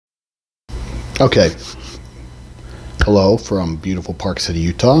Okay. Hello from beautiful Park City,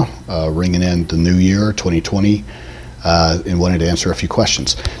 Utah, ringing in the new year, 2020, and wanted to answer a few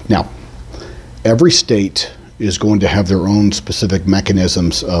questions. Now, every state is going to have their own specific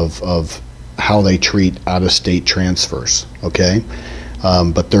mechanisms of how they treat out-of-state transfers, okay?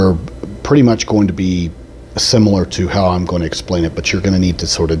 But they're pretty much going to be similar to how I'm going to explain it, but you're going to need to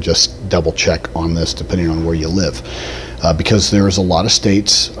sort of just double check on this depending on where you live. Because there's a lot of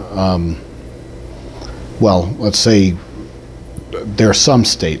states, well, let's say there are some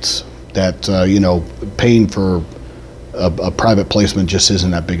states that, paying for a private placement just isn't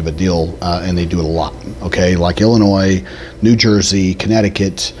that big of a deal, and they do it a lot, okay? Like Illinois, New Jersey,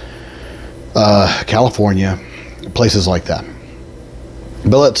 Connecticut, California, places like that.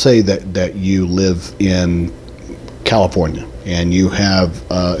 But let's say that you live in California and you have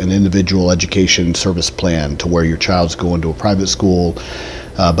an individual education service plan to where your child's going to a private school,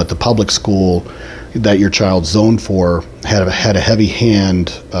 but the public school that your child's zoned for had a heavy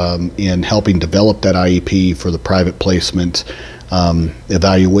hand in helping develop that IEP for the private placement,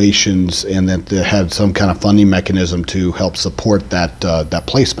 evaluations, and that they had some kind of funding mechanism to help support that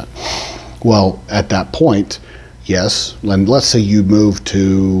placement. Well, at that point, yes, and let's say you move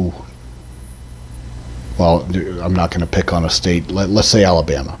to, well, I'm not going to pick on a state. Let's say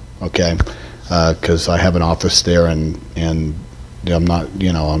Alabama, okay? Because I have an office there, and I'm not,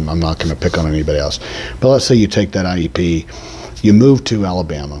 I'm not going to pick on anybody else. But let's say you take that IEP, you move to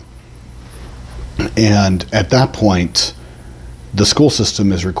Alabama, and at that point, the school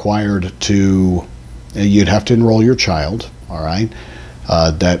system is required to, you'd have to enroll your child, all right?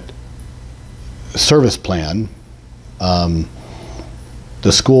 That service plan,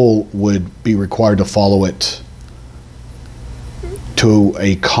 the school would be required to follow it to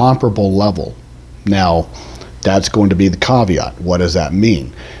a comparable level. Now, that's going to be the caveat. What does that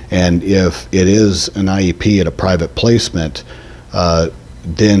mean? And if it is an IEP at a private placement,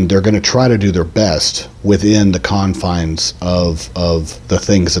 then they're going to try to do their best within the confines of the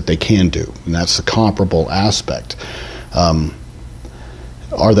things that they can do, and that's the comparable aspect.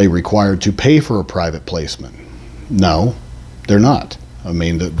 Are they required to pay for a private placement? No, they're not. I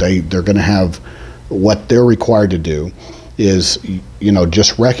mean, they're going to have, what they're required to do is,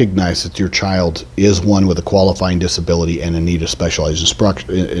 just recognize that your child is one with a qualifying disability and in need of specialized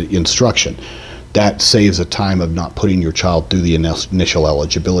instruction. That saves the time of not putting your child through the initial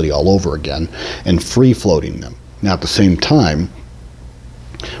eligibility all over again and free-floating them. Now, at the same time,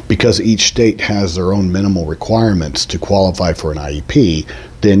 because each state has their own minimal requirements to qualify for an IEP,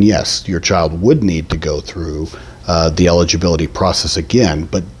 then yes, your child would need to go through the eligibility process again,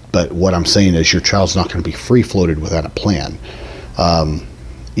 but what I'm saying is your child's not going to be free-floated without a plan.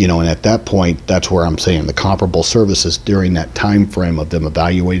 And at that point, that's where I'm saying the comparable services during that time frame of them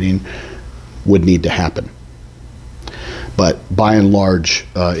evaluating would need to happen. But by and large,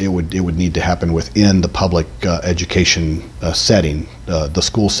 it would need to happen within the public education setting, the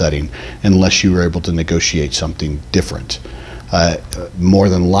school setting, unless you were able to negotiate something different. More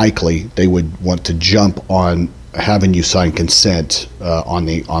than likely, they would want to jump on having you sign consent on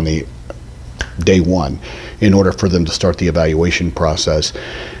the day one, in order for them to start the evaluation process,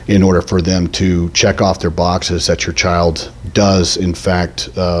 in order for them to check off their boxes that your child does in fact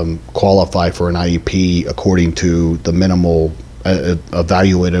qualify for an IEP according to the minimal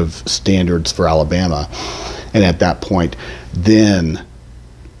evaluative standards for Alabama. And at that point, then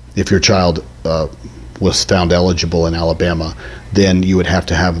if your child was found eligible in Alabama, then you would have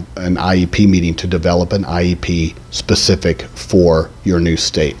to have an IEP meeting to develop an IEP specific for your new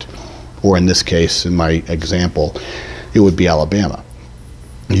state. Or in this case, in my example, it would be Alabama.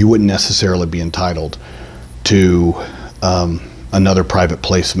 You wouldn't necessarily be entitled to another private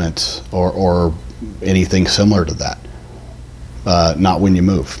placement or anything similar to that. Not when you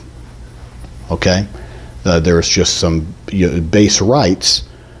move. Okay? There's just some base rights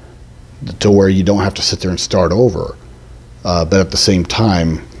to where you don't have to sit there and start over. But at the same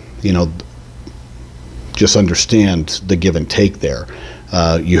time, just understand the give and take there.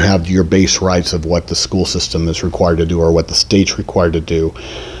 You have your base rights of what the school system is required to do or what the state's required to do.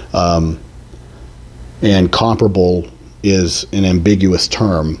 And comparable is an ambiguous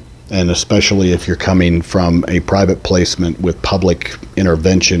term, and especially if you're coming from a private placement with public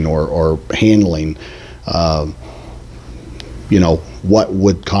intervention or handling, what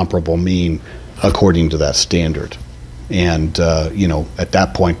would comparable mean according to that standard? And at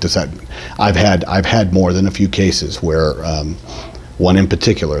that point, I've had more than a few cases where one in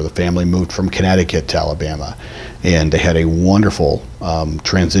particular, the family moved from Connecticut to Alabama, and they had a wonderful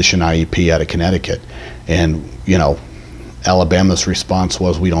transition IEP out of Connecticut, and Alabama's response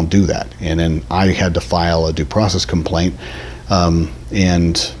was, we don't do that. And then I had to file a due process complaint,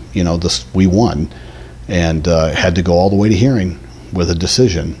 and we won, and had to go all the way to hearing with a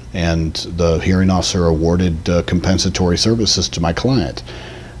decision. And the hearing officer awarded compensatory services to my client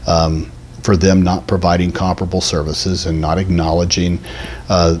for them not providing comparable services and not acknowledging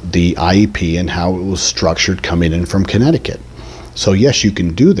the IEP and how it was structured coming in from Connecticut. So yes, you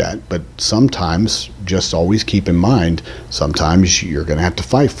can do that, but sometimes, just always keep in mind, sometimes you're going to have to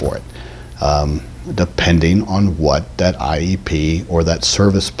fight for it, depending on what that IEP or that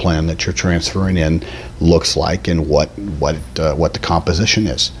service plan that you're transferring in looks like and what the composition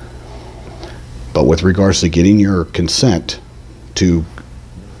is. But with regards to getting your consent to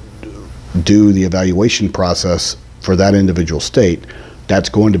do the evaluation process for that individual state, that's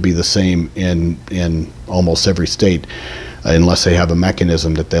going to be the same in almost every state, unless they have a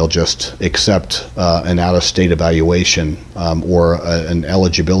mechanism that they'll just accept an out-of-state evaluation or an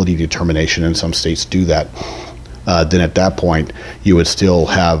eligibility determination, and some states do that. Then at that point, you would still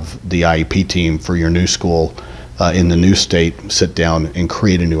have the IEP team for your new school in the new state sit down and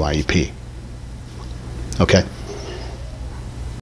create a new IEP. Okay?